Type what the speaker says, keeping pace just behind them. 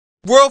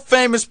World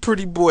famous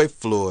pretty boy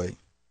Floyd.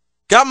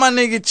 Got my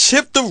nigga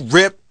Chip the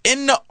Rip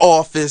in the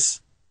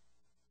office.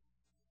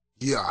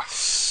 Yeah.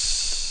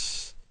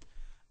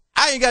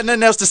 I ain't got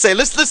nothing else to say.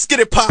 Let's get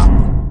it pop.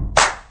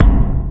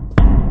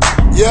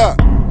 Yeah.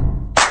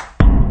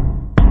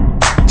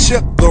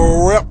 Chip the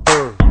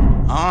Ripper.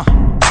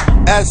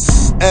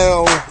 S-L-A-B.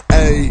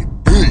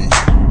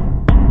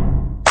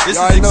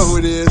 Y'all know who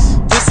it is.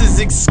 This is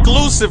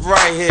exclusive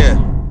right here.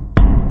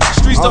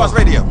 Street Stars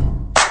Radio.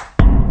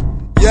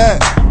 Yeah.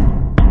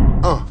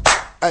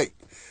 Hey.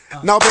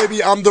 Now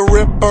baby, I'm the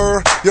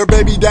Ripper, your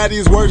baby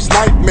daddy's worst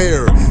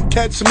nightmare.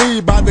 Catch me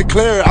by the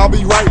Claire, I'll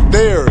be right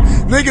there.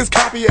 Niggas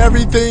copy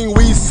everything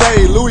we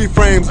say. Louis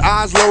frames,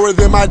 eyes lower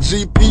than my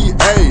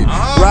GPA.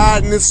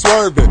 Riding and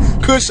swerving,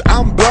 kush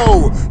I'm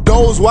blow.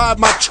 Doze wide,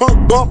 my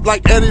trunk bump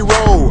like Eddie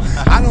Roll.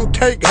 I don't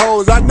cake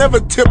hoes, I never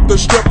tip the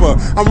stripper.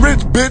 I'm rich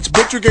bitch,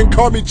 but you can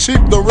call me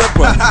Cheap the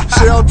Ripper.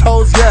 Shell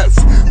toes, yes,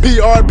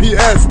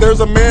 PRPS.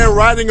 There's a man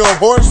riding a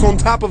horse on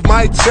top of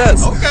my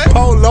chest.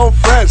 Polo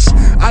fresh,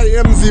 I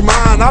am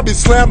Z-Man. I be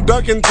slam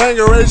dunking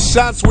Tangeray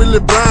shots with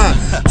LeBron.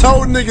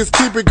 Told niggas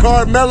keep it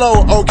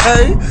Carmelo,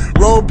 okay?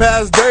 Rolled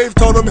past Dave,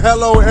 told him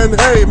hello and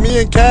hey. Me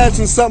and Cash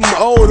and something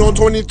old on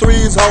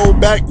 23's whole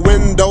back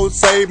window.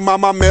 Save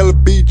Mama Mel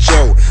Beach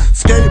show.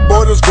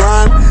 Skateboarders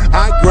grind,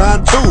 I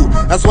grind too.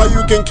 That's why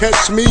you can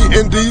catch me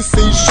in DC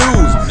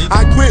shoes.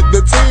 I quit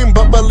the team,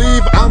 but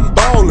believe I'm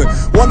ballin'.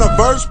 Want a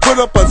verse, put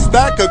up a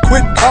stack or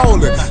quit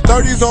callin'.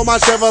 30s on my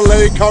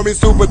Chevrolet, call me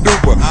super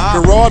duper.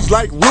 Garage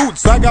like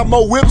Roots, I got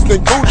more whips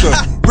than Cooter.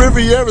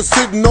 Riviera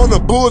sitting on the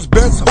Bulls'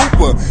 best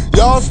hooper.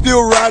 Y'all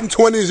still riding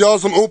 20s, y'all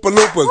some Oompa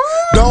Loompas.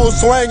 Don't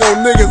swing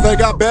on niggas that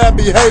got bad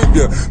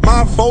behavior.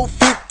 My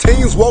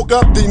 415s woke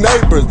up the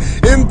neighbors.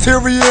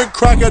 Interior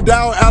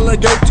Crocodile,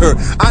 Alligator.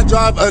 I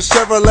drive a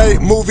Chevrolet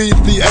movie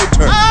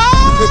theater.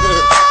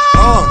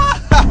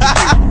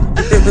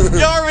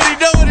 You already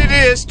know what it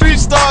is. Street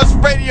Stars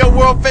Radio,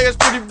 world famous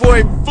pretty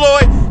boy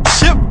Floyd,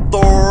 Chip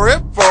the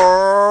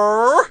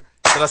Ripper.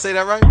 Did I say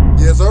that right?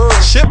 Yes, sir.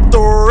 Chip the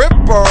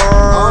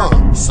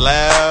Ripper.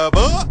 Slab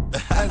up.